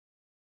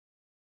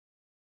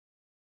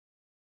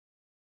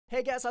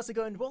Hey guys, how's it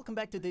going? Welcome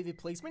back to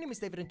DavidPlays. My name is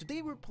David and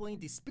today we're playing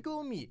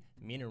Despicable Me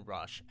Minion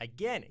Rush.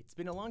 Again, it's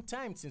been a long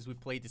time since we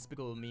played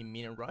Despicable Me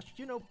Minion Rush.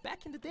 You know,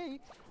 back in the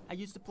day, I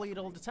used to play it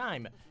all the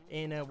time.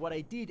 And what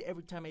I did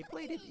every time I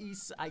played it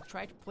is I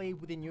tried to play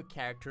with a new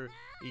character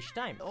each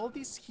time. All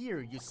these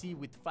here you see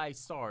with 5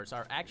 stars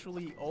are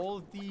actually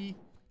all the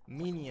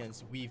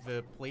minions we've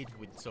played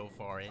with so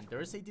far, and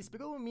there's a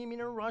Despicable Me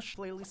Minion Rush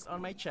playlist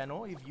on my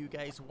channel if you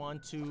guys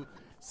want to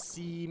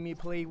see me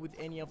play with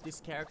any of these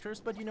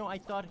characters. But you know, I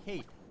thought,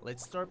 hey,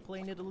 let's start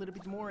playing it a little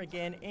bit more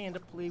again and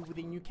play with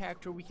a new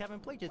character we haven't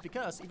played yet,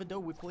 because even though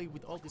we play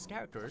with all these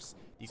characters,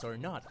 these are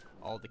not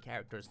all the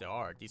characters there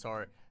are. These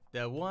are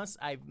the ones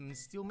I'm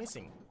still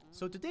missing.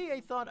 So today I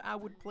thought I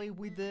would play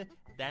with the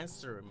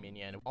Dancer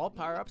Minion. All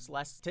power-ups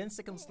last 10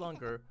 seconds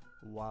longer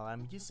while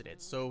I'm using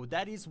it. So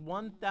that is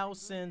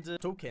 1000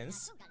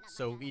 tokens.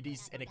 So it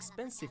is an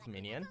expensive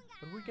minion,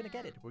 but we're gonna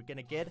get it. We're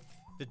gonna get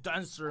the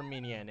Dancer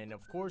Minion, and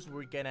of course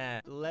we're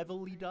gonna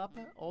level it up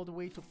all the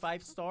way to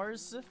 5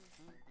 stars.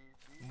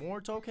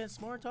 More tokens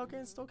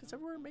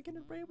everywhere, making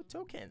it rain with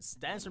tokens.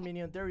 Dancer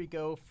Minion, there you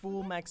go,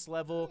 full max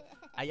level.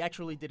 I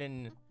actually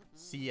didn't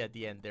see at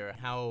the end there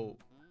how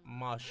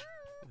much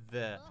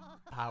the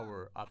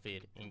power of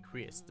it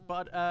increased,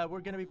 but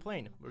we're gonna be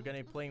playing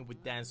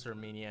with Dancer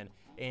Minion,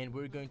 and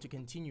we're going to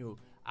continue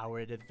our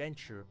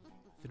adventure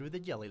through the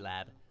Jelly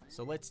Lab.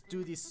 So let's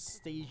do this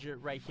stage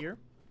right here.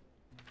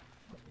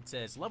 It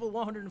says level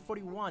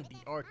 141,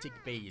 the Arctic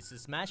base,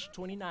 smash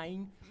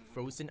 29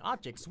 frozen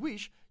objects,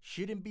 which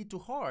shouldn't be too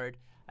hard.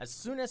 As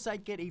soon as I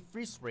get a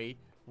freeze ray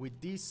with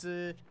this,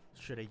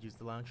 should I use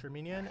the launcher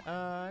minion?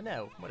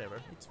 No,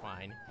 whatever, it's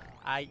fine.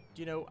 I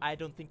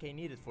don't think I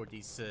need it for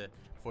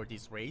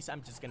this race.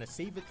 I'm just gonna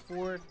save it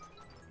for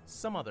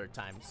some other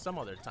time.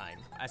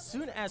 As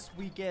soon as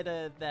we get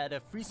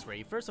that freeze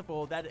ray, first of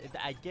all,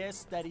 I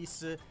guess that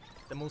is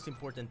the most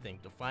important thing,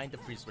 to find the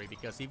freeze ray,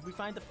 because if we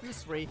find the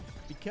freeze ray,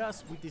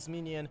 because with this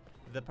minion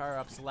the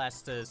power-ups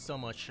last so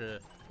much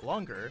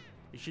longer,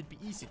 it should be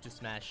easy to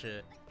smash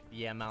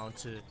the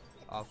amount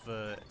of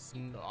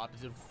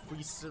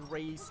freeze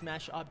ray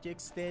smash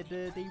objects that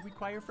they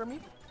require from me.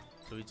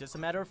 So it's just a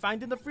matter of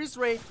finding the freeze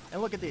ray,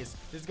 and look at this.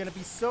 This is gonna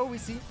be so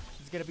easy.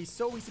 It's gonna be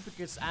so easy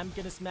because I'm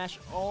gonna smash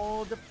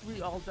all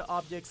the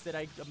objects that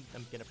I'm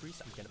gonna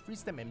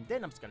freeze them, and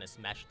then I'm just gonna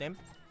smash them.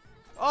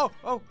 Oh,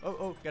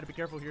 gotta be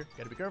careful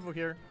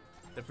here.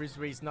 The freeze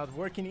ray is not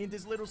working in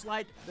this little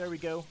slide. There we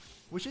go.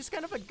 Which is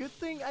kind of a good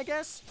thing, I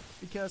guess,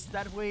 because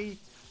that way,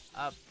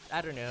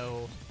 I don't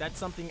know, that's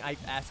something I've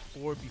asked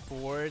for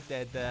before,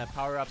 that the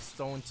power-ups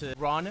don't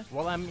run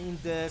while I'm in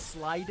the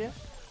slide,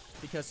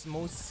 because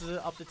most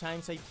of the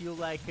times I feel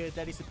like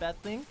that is a bad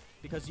thing,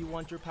 because you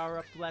want your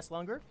power-up to last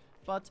longer.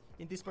 But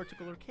in this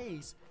particular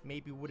case,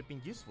 maybe it would have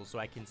been useful, so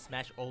I can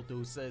smash all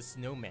those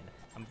snowmen.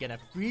 I'm gonna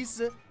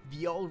freeze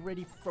the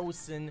already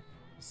frozen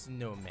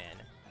snowman.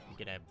 I'm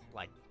gonna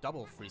like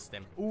double freeze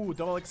them. Ooh,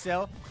 double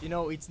XL. You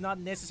know, it's not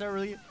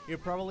necessarily,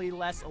 it probably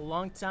lasts a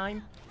long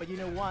time, but you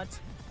know what?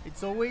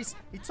 It's always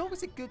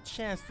a good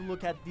chance to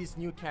look at this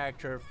new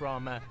character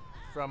from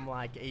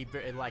like a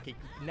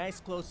nice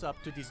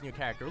close-up to this new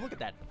character. Look at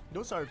that.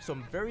 Those are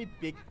some very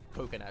big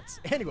coconuts.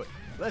 Anyway,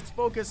 let's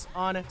focus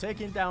on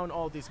taking down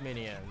all these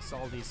minions,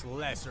 all these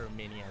lesser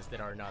minions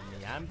that are not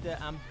me. I'm the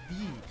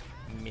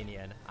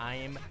minion. I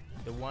am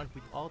the one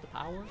with all the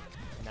power,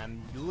 and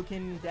I'm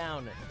looking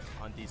down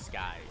on these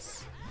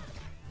guys.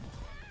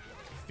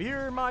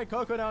 Fear my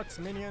coconuts,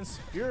 minions.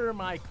 Fear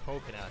my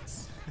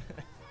coconuts.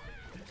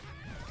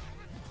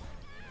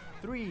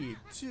 3,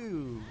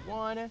 2,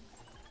 1.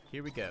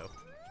 Here we go.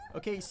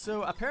 Okay,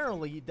 so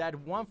apparently that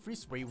one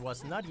freeze ray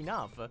was not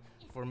enough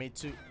for me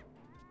to...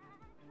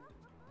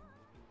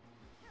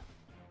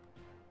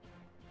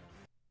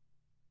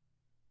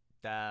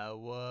 That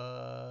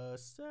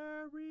was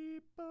terrible.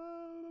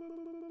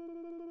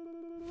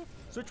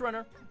 Switch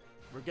runner.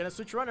 We're gonna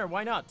switch runner,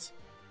 why not?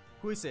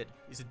 Who is it?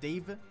 Is it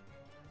Dave?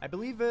 I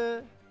believe,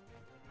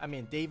 I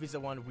mean, Dave is the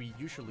one we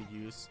usually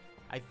use.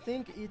 I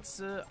think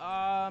it's,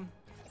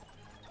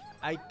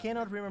 I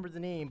cannot remember the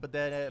name, but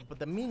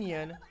the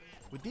minion,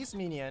 with this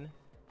minion,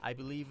 I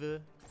believe,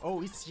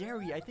 oh, it's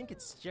Jerry. I think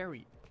it's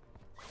Jerry.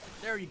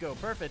 There you go,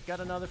 perfect.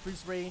 Got another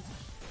freeze ray.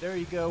 There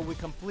you go. We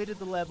completed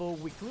the level.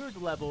 We cleared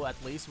the level at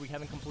least. We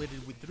haven't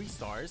completed with 3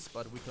 stars,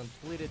 but we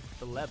completed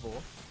the level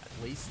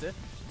at least.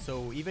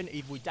 So even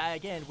if we die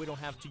again, we don't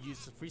have to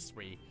use the freeze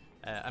ray.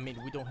 I mean,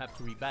 we don't have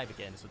to revive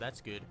again, so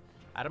that's good.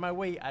 Out of my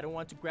way, I don't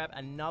want to grab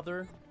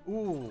another.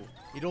 Ooh,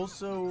 it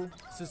also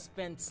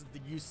suspends the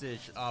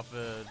usage of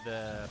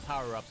the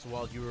power-ups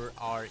while you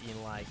are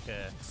in like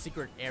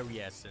secret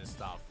areas and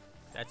stuff.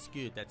 That's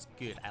good,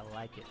 I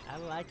like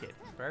it,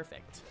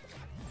 perfect.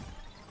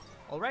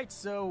 Alright,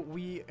 so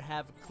we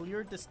have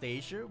cleared the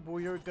stage.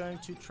 We are going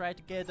to try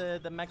to get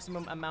the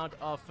maximum amount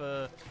of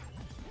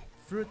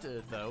fruit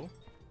though,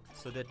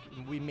 so that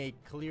we may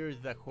clear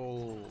the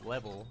whole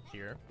level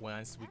here.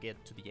 Once we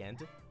get to the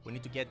end, we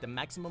need to get the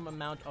maximum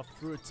amount of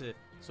fruit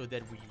so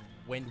that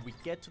when we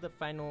get to the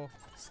final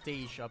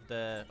stage of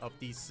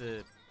these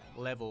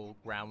level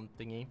ground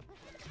thingy,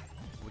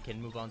 we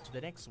can move on to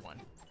the next one.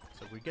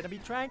 So we're gonna be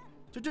trying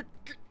to do.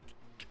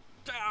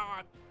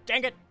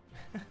 Dang it!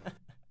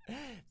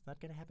 It's not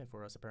gonna happen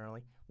for us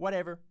apparently.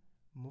 Whatever.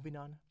 Moving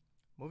on.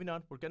 Moving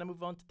on. We're gonna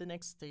move on to the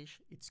next stage.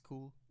 It's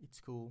cool. It's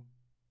cool.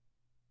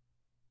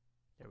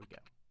 There we go.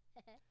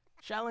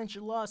 Challenge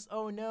lost.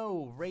 Oh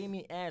no.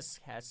 Raimi S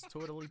has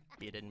totally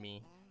beaten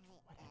me.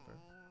 Whatever.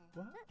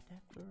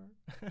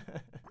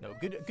 Whatever. No,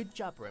 good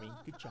job, Remy.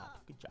 Good job.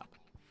 Good job.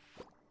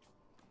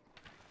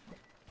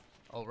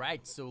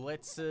 Alright, so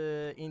let's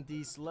in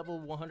this level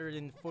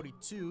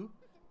 142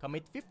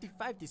 commit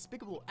 55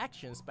 despicable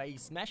actions by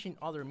smashing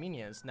other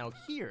minions. Now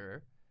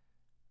here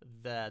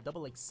the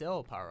double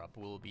XL power-up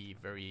will be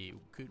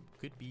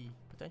could be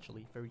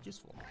potentially very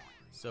useful.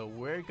 So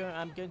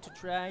I'm going to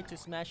try to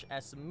smash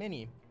as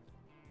many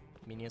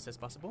minions as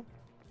possible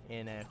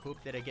and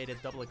hope that I get a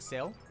double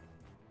XL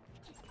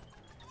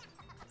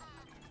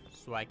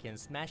so I can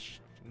smash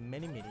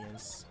many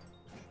minions.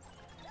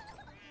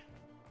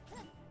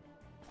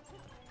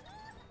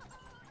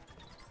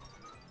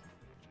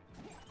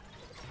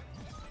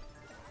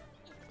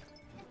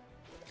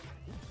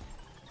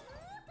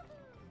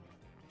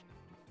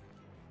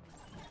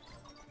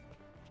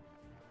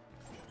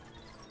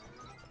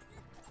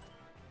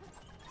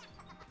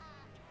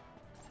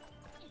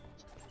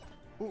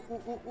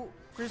 Ooh,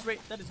 freeze rate,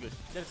 that is good.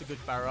 That's a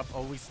good power up.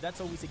 That's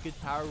always a good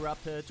power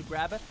up to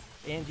grab.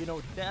 And you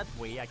know, that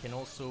way I can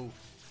also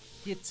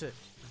hit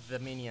the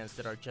minions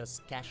that are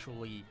just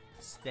casually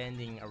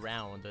standing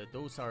around.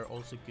 Those are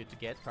also good to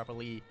get.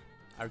 Probably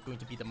are going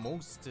to be the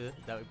most,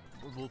 that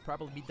will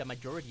probably be the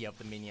majority of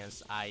the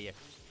minions I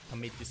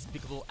commit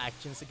despicable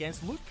actions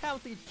against. Look how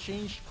they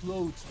change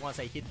clothes once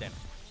I hit them.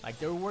 Like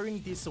they're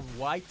wearing these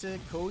white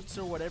coats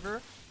or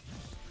whatever.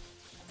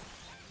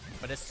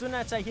 But as soon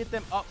as I hit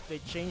them up, they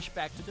change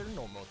back to their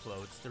normal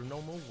clothes, their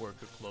normal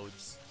worker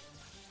clothes.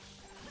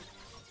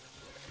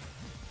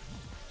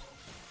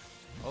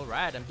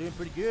 Alright, I'm doing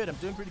pretty good,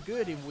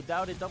 And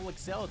without a double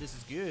XL, this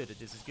is good,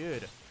 this is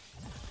good.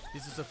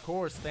 This is of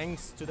course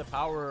thanks to the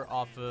power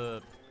of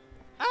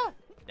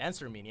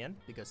Dancer Minion,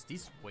 because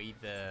this way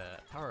the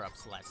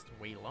power-ups last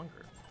way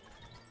longer.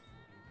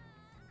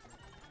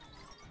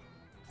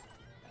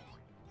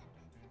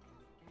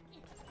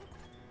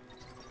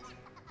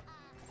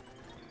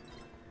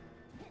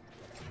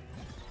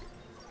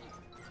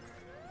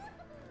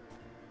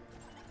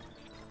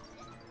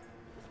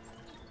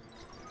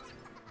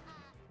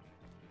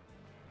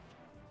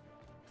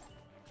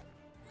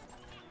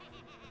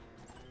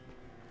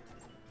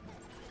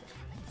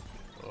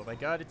 Oh my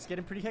god, it's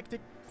getting pretty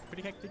hectic.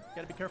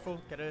 Gotta be careful.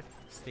 Gotta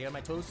stay on my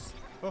toes.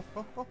 Oh.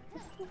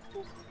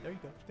 There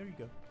you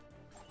go.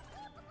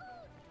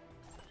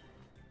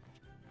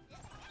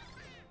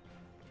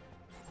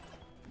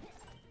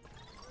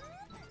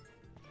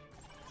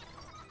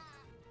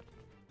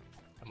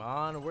 Come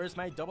on, where's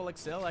my double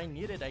XL? I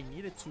need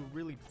it to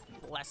really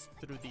blast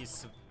through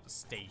this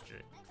stage.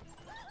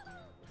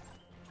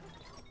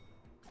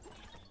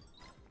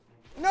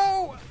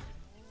 No!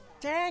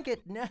 Dang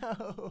it, no!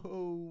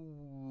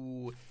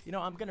 You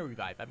know, I'm gonna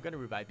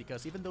revive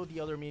because even though the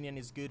other minion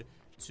is good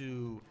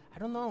to... I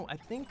don't know, I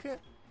think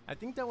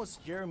that was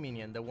your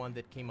minion, the one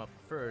that came up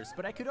first.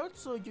 But I could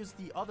also use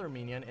the other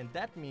minion, and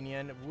that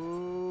minion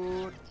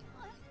would...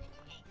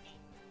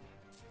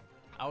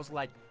 I was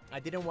like, I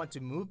didn't want to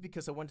move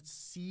because I wanted to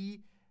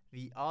see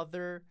the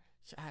other...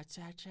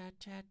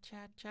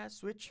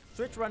 Switch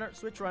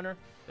runner.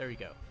 There you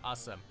go,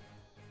 awesome.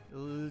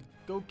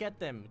 Go get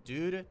them,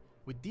 dude.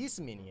 With this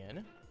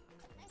minion,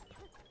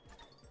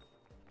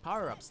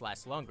 power-ups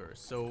last longer,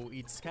 so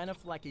it's kind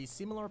of like a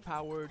similar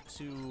power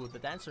to the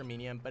Dancer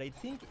Minion, but I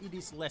think it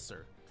is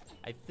lesser.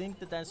 I think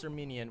with the Dancer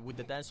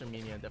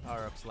Minion, the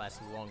power-ups last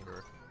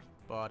longer,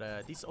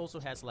 but this also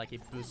has like a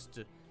boost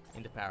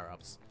in the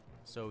power-ups.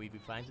 So if you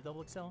find the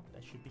double XL,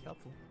 that should be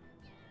helpful.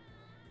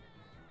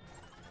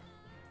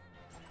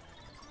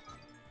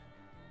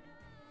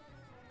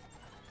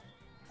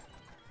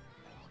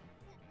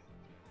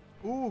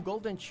 Ooh,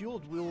 Golden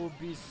Shield will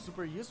be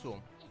super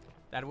useful.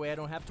 That way I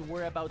don't have to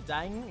worry about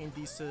dying in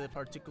this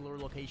particular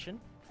location.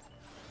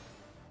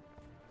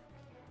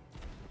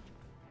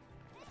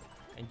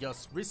 And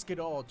just risk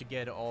it all to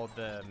get all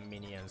the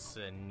minions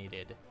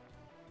needed.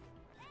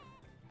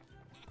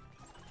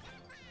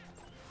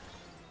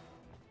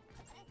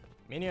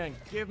 Minion,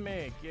 give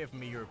me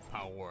your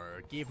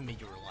power. Give me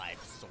your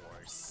life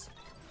source.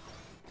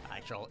 I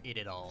shall eat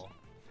it all.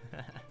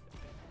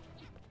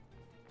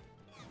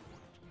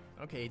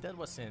 Okay, that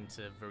wasn't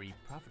very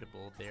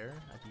profitable there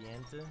at the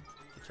end to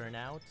turn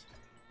out.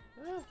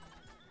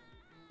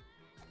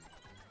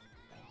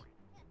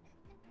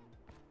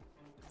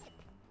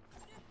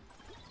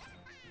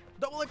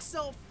 Double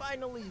XL,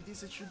 finally!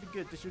 This should be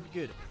good,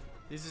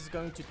 This is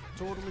going to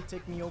totally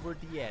take me over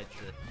the edge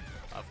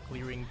of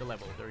clearing the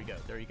level. There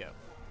you go.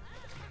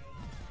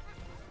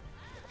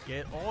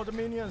 Get all the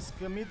minions,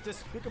 commit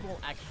despicable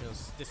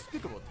actions.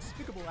 Despicable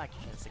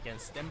actions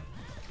against them.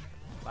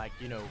 Like,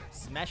 you know,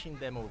 smashing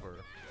them over.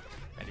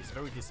 That is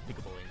very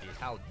despicable indeed.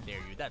 How dare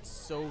you? That's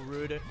so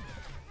rude.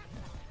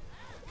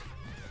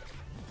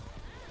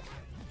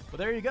 Well,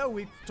 there you go.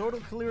 We've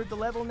totally cleared the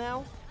level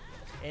now.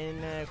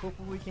 And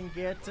hopefully we can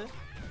get...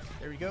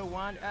 there we go,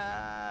 one.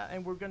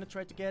 And we're gonna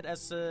try to get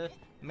as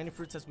many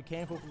fruits as we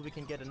can. Hopefully we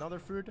can get another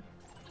fruit.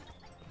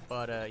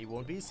 But it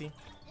won't be easy.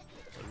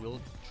 But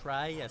we'll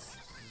try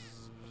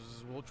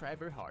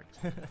very hard.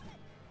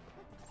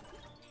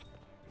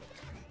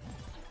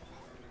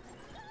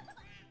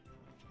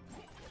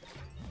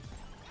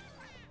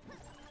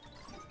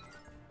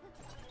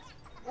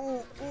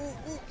 Ooh, ooh,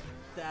 ooh.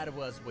 That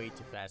was way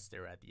too fast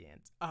there at the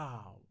end.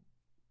 Oh,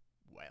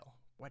 well,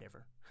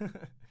 whatever.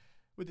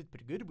 We did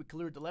pretty good. We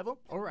cleared the level.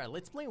 Alright,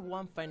 let's play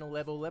one final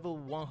level. Level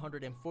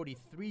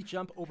 143.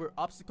 Jump over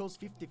obstacles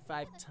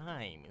 55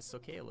 times.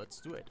 Okay,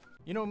 let's do it.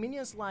 You know,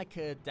 minions like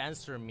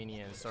Dancer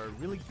Minions are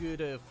really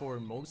good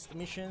for most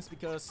missions,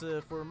 because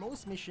for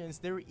most missions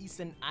there is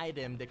an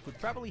item that could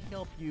probably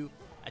help you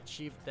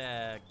achieve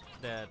the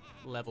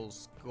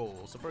level's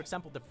goal. So for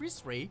example, the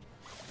freeze ray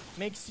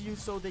makes you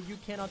so that you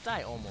cannot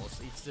die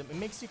almost. It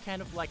makes you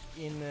kind of like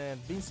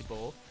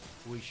invincible,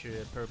 which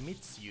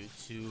permits you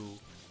to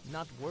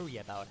not worry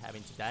about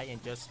having to die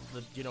and just,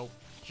 you know,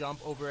 jump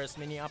over as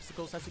many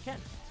obstacles as you can,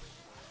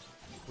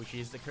 which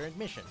is the current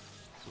mission.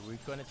 So we're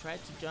gonna try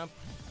to jump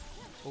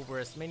over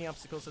as many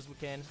obstacles as we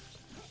can.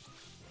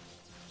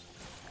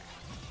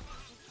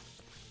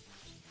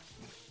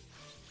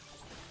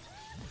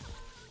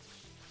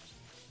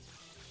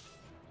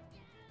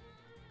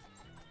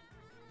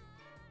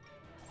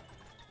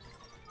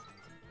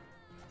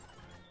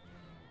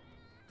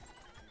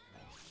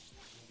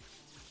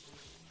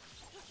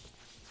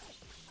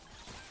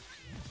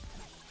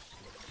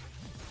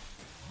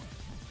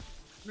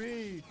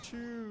 Three,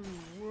 two,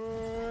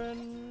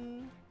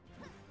 one.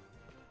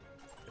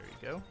 There you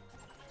go.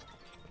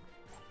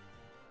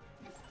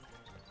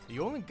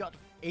 You only got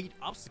 8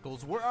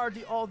 obstacles. Where are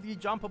all the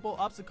jumpable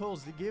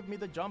obstacles? Give me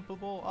the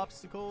jumpable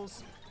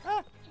obstacles.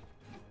 Ah!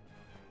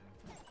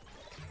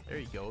 There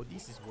you go.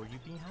 This is where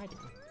you've been hiding.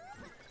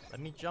 Let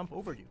me jump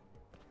over you.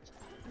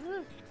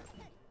 Ah.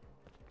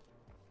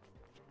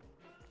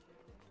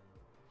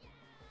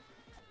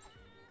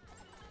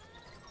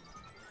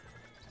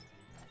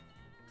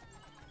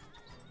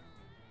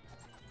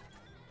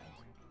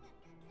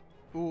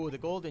 Ooh, the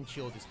golden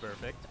shield is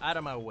perfect. Out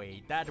of my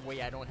way. That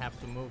way I don't have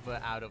to move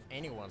out of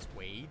anyone's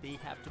way. They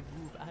have to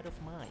move out of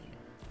mine.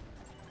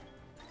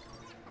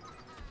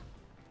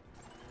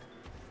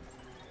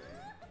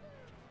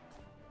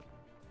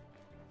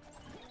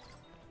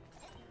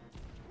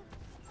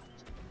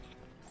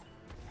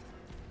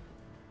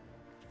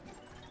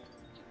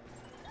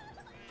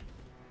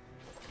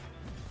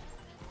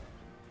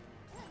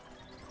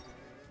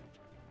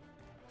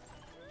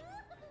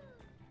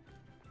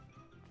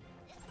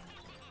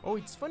 Oh,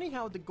 it's funny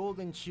how the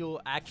golden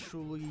shield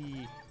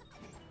actually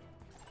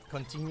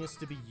continues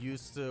to be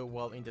used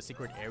while in the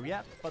secret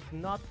area, but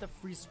not the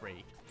freeze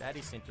ray. That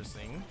is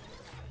interesting.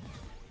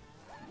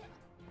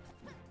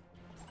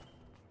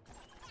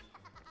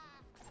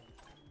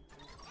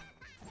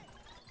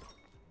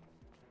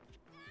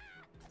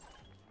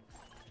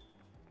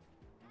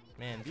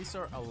 Man, these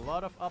are a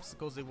lot of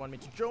obstacles they want me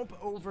to jump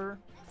over.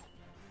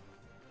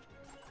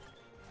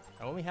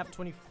 I only have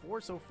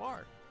 24 so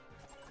far.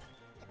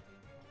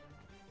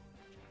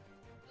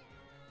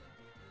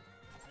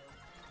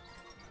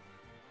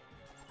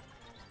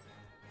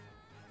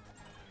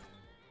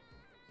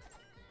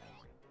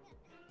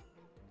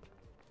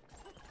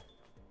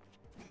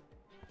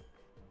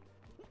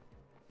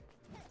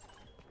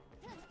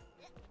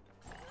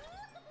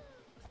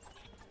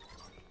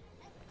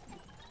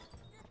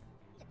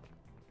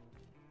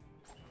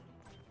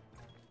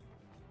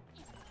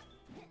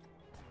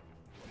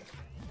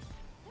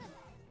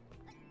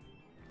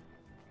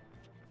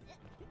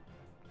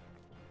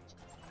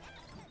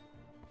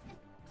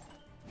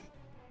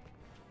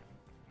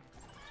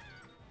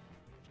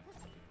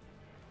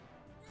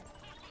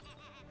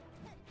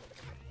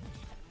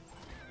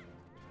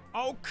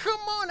 Oh, come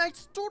on! I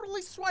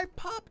totally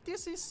swipe up!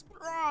 This is...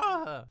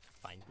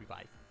 Fine,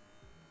 revive.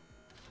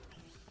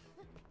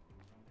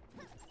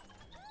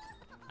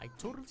 I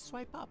totally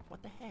swipe up,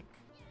 what the heck?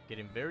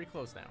 Getting very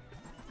close now.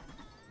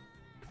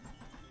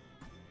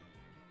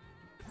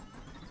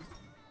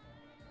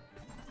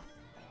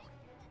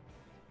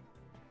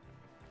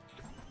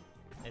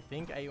 I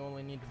think I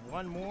only need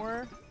one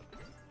more.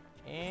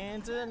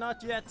 And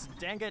not yet,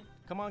 dang it.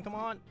 Come on, come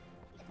on.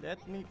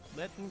 Let me,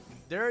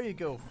 there you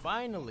go,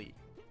 finally.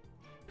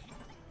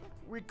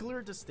 We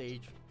cleared the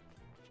stage.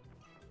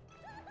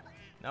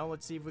 Now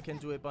let's see if we can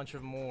do a bunch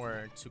of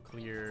more to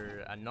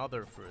clear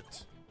another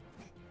fruit.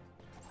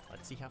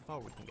 Let's see how far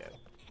we can go.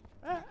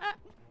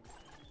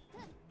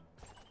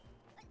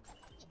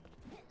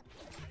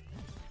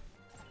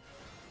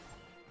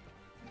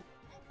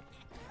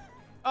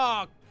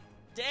 Oh,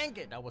 dang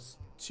it! I was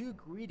too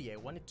greedy. I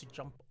wanted to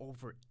jump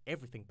over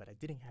everything, but I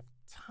didn't have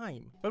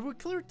time. But we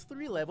cleared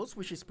 3 levels,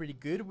 which is pretty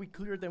good. We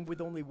cleared them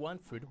with only 1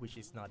 fruit, which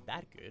is not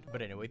that good.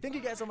 But anyway, thank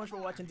you guys so much for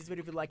watching this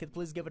video. If you like it,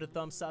 please give it a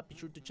thumbs up. Be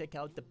sure to check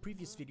out the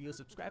previous video,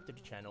 subscribe to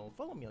the channel,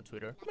 follow me on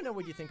Twitter. Let me know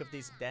what you think of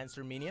this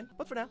Dancer Minion.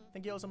 But for now,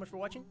 thank you all so much for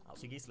watching. I'll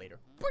see you guys later.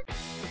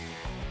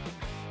 Bye!